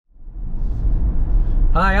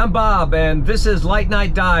Hi, I'm Bob, and this is Light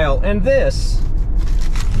Night Dial, and this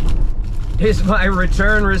is my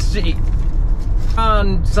return receipt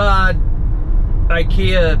on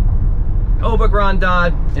Ikea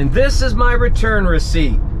Obergrandad, and this is my return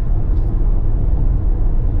receipt.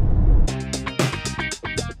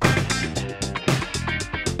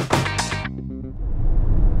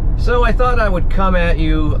 So I thought I would come at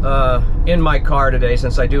you in my car today,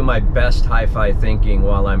 since I do my best hi-fi thinking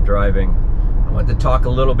while I'm driving. I wanted to talk a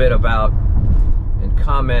little bit about and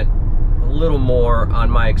comment a little more on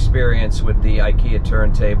my experience with the Ikea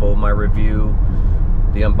turntable, my review,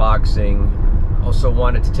 the unboxing. Also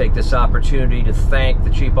wanted to take this opportunity to thank the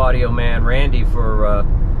Cheap Audio man, Randy, for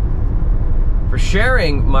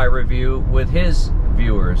sharing my review with his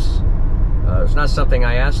viewers. It's not something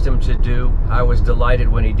I asked him to do. I was delighted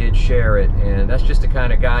when he did share it, and that's just the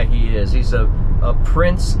kind of guy he is. He's a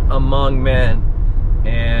prince among men,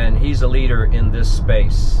 and he's a leader in this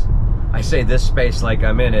space. I say this space like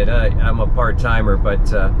I'm in it. I'm a part-timer,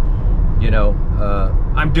 but you know,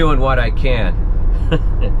 I'm doing what I can.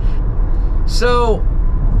 So,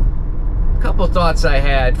 a couple thoughts I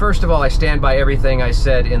had. First of all, I stand by everything I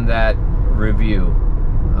said in that review,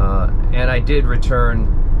 and I did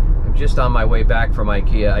return. Just on my way back from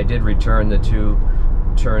Ikea, I did return the two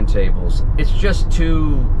turntables. It's just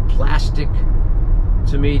too plastic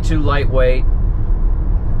to me, too lightweight,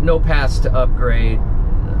 no paths to upgrade.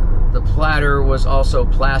 The platter was also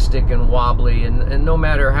plastic and wobbly, and no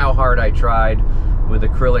matter how hard I tried with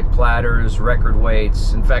acrylic platters, record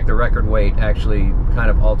weights, in fact the record weight actually kind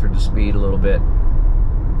of altered the speed a little bit,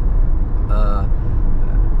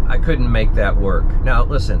 I couldn't make that work. Now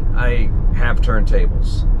listen, I have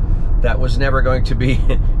turntables. That was never going to be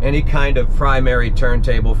any kind of primary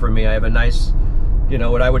turntable for me. I have a nice, you know,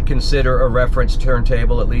 what I would consider a reference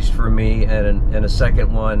turntable, at least for me, and a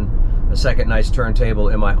second one, a second nice turntable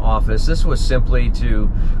in my office. This was simply to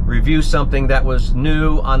review something that was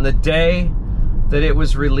new on the day that it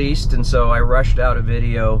was released, and so I rushed out a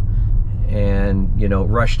video and, you know,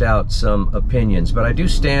 rushed out some opinions. But I do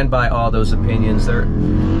stand by all those opinions. There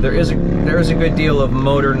is a good deal of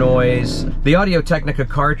motor noise. The audio-technica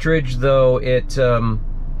cartridge, though, it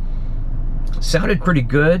sounded pretty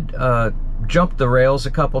good. Jumped the rails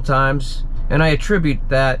a couple times, and I attribute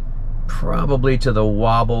that probably to the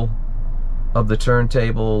wobble of the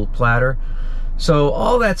turntable platter. So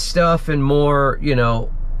all that stuff and more, you know,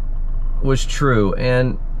 was true,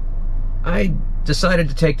 and I decided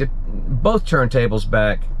to take both turntables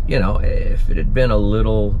back. You know, if it had been a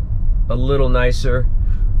little nicer,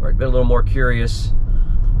 or I'd been a little more curious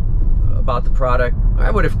about the product, I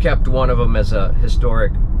would have kept one of them as a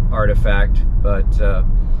historic artifact. But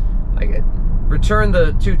I returned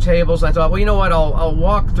the two tables. I thought, well, you know what, I'll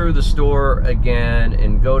walk through the store again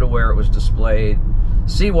and go to where it was displayed,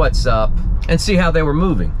 see what's up, and see how they were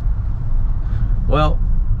moving. Well,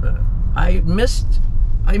 I missed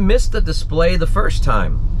the display the first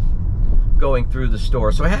time going through the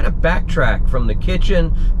store, so I had to backtrack from the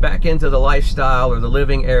kitchen back into the lifestyle or the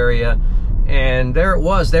living area, and there it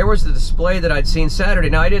was. There was the display that I'd seen Saturday.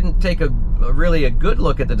 Now, I didn't take really a good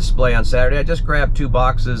look at the display on Saturday. I just grabbed two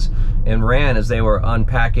boxes and ran as they were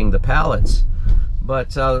unpacking the pallets. But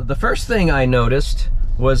the first thing I noticed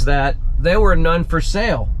was that there were none for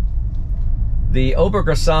sale. The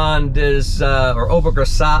Obergrandad is, or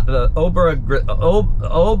Obergrandad,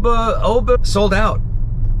 sold out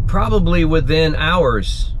probably within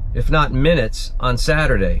hours, if not minutes, on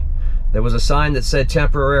Saturday. There was a sign that said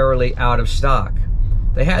temporarily out of stock.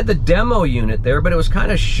 They had the demo unit there, but it was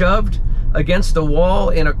kind of shoved against the wall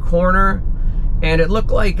in a corner, and it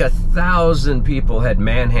looked like 1,000 people had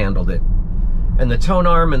manhandled it. And the tone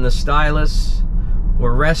arm and the stylus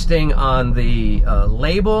were resting on the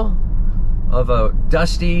label of a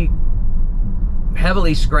dusty,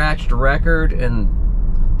 heavily scratched record, and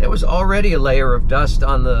there was already a layer of dust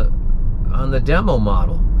on the demo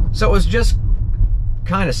model. So it was just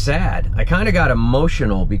kind of sad. I kind of got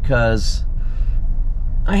emotional because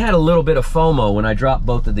I had a little bit of FOMO when I dropped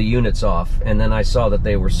both of the units off, and then I saw that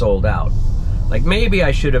they were sold out. Like, maybe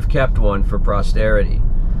I should have kept one for posterity.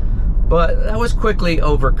 But that was quickly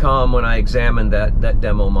overcome when I examined that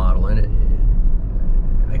demo model, and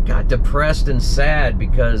I got depressed and sad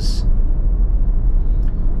because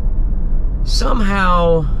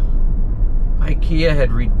somehow Ikea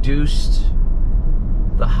had reduced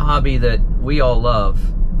the hobby that we all love,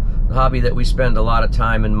 the hobby that we spend a lot of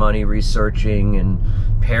time and money researching and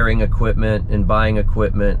pairing equipment and buying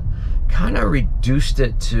equipment, kind of reduced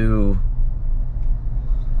it to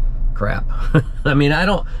crap. I mean, I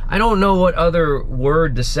don't know what other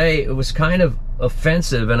word to say. It was kind of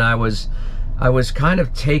offensive, and I was I was kind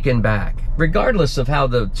of taken back. Regardless of how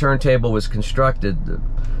the turntable was constructed, the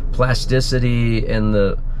plasticity and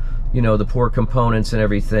the, you know, the poor components and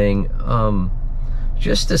everything,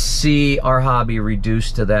 just to see our hobby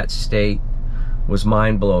reduced to that state was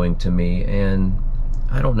mind-blowing to me. And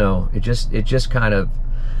I don't know, it just kind of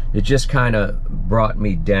brought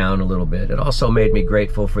me down a little bit. It also made me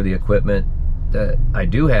grateful for the equipment that I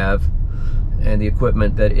do have and the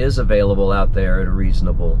equipment that is available out there at a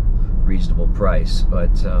reasonable price.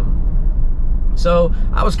 But so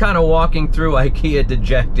I was kind of walking through IKEA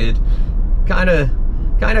dejected, kind of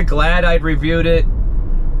glad I'd reviewed it,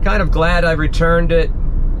 kind of glad I returned it,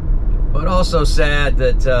 but also sad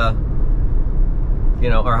that you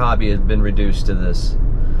know, our hobby has been reduced to this.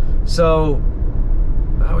 So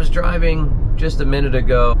I was driving just a minute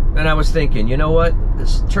ago and I was thinking, you know what,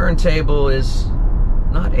 this turntable is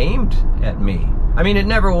not aimed at me. I mean, it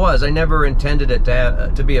never was. I never intended it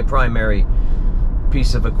to be a primary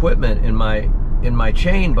piece of equipment in my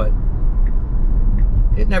chain, but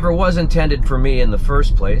it never was intended for me in the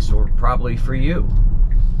first place, or probably for you.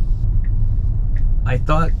 I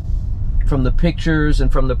thought from the pictures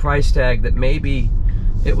and from the price tag that maybe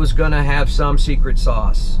it was gonna have some secret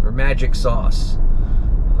sauce or magic sauce,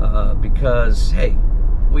 because hey,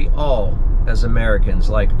 we all as Americans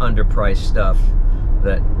like underpriced stuff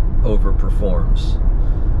that overperforms.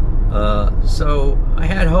 So I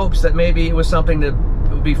had hopes that maybe it was something that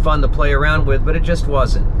would be fun to play around with, but it just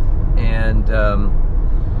wasn't. And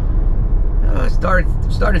I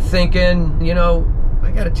started thinking, you know,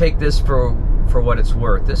 I got to take this for what it's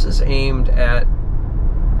worth. This is aimed at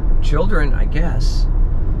children, I guess,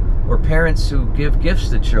 or parents who give gifts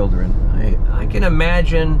to children. I can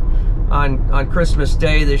imagine on Christmas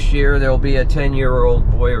Day this year, there'll be a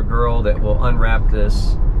 10-year-old boy or girl that will unwrap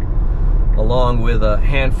this, along with a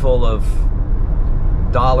handful of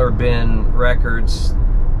dollar bin records,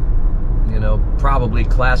 you know, probably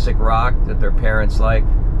classic rock that their parents like,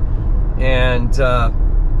 and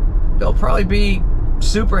they'll probably be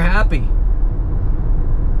super happy,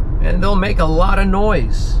 and they'll make a lot of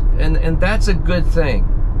noise, and that's a good thing.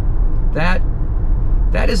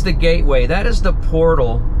 That is the gateway, that is the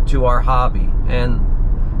portal to our hobby.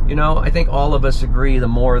 And you know, I think all of us agree the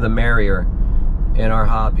more the merrier in our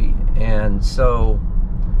hobby. And so,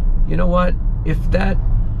 you know what, if that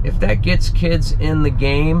gets kids in the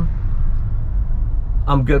game,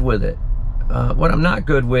 I'm good with it. What I'm not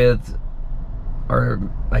good with are,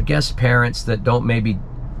 I guess, parents that don't maybe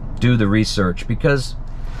do the research, because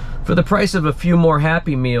for the price of a few more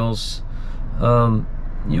Happy Meals,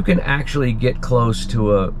 you can actually get close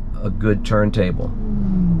to a good turntable.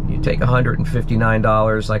 You take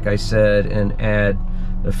 $159, like I said, and add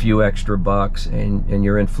a few extra bucks, and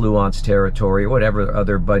you're in Fluence territory, or whatever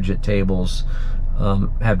other budget tables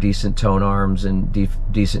have decent tone arms and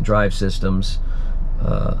decent drive systems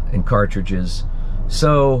and cartridges.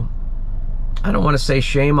 So I don't want to say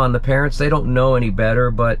shame on the parents. They don't know any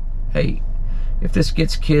better, but hey, if this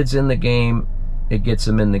gets kids in the game, it gets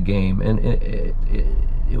them in the game. And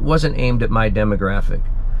it wasn't aimed at my demographic.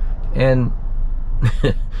 And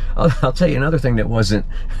I'll tell you another thing that wasn't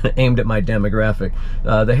aimed at my demographic.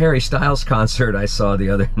 The Harry Styles concert I saw the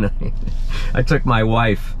other night. I took my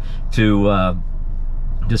wife to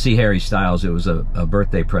see Harry Styles. It was a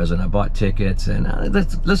birthday present. I bought tickets, and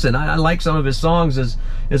listen, I like some of his songs.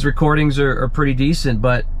 His recordings are pretty decent,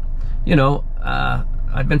 but you know,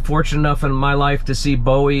 I've been fortunate enough in my life to see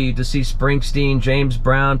Bowie, to see Springsteen, James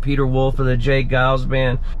Brown, Peter Wolf of the J. Giles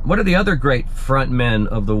Band. What are the other great front men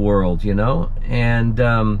of the world, you know? And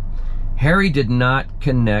Harry did not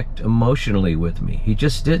connect emotionally with me. He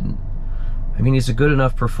just didn't. I mean, he's a good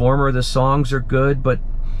enough performer. The songs are good, but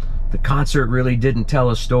the concert really didn't tell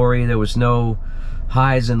a story. There was no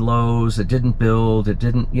highs and lows. It didn't build. It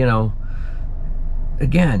didn't, you know.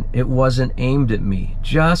 Again, it wasn't aimed at me.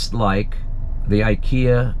 Just like the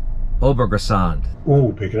IKEA Obergesand.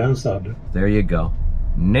 Obegränsad. There you go.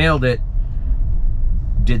 Nailed it.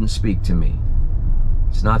 Didn't speak to me.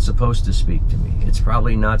 It's not supposed to speak to me. It's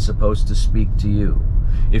probably not supposed to speak to you.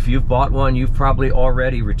 If you've bought one, you've probably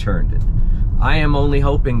already returned it. I am only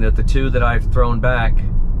hoping that the two that I've thrown back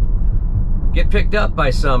get picked up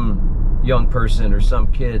by some young person or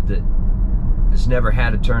some kid that has never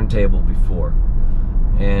had a turntable before.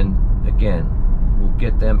 And again, we'll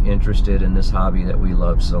get them interested in this hobby that we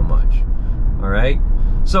love so much. All right,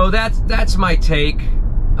 so that's my take.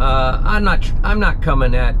 I'm not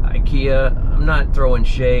coming at IKEA. I'm not throwing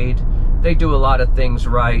shade. They do a lot of things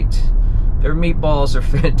right. Their meatballs are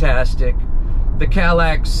fantastic. The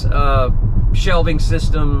Kallax shelving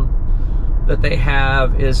system that they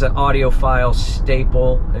have is an audiophile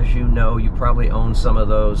staple. As you know, you probably own some of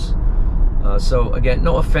those. So again,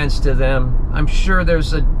 no offense to them. I'm sure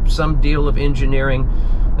there's some deal of engineering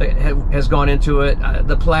that has gone into it.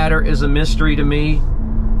 The platter is a mystery to me.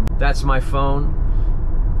 That's my phone.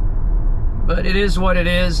 But it is what it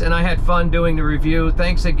is, and I had fun doing the review.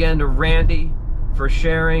 Thanks again to Randy for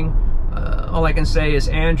sharing. All I can say is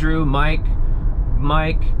Andrew, Mike,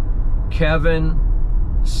 Kevin,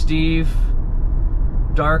 Steve,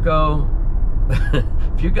 Darko.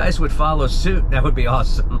 If you guys would follow suit, that would be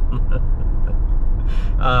awesome.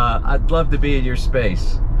 I'd love to be in your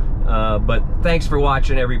space. But thanks for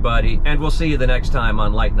watching, everybody, and we'll see you the next time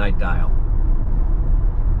on Light Night Dial.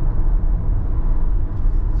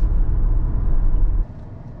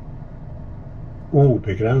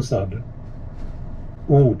 Obegränsad.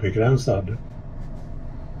 Obegränsad.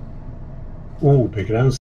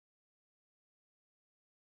 Obegränsad.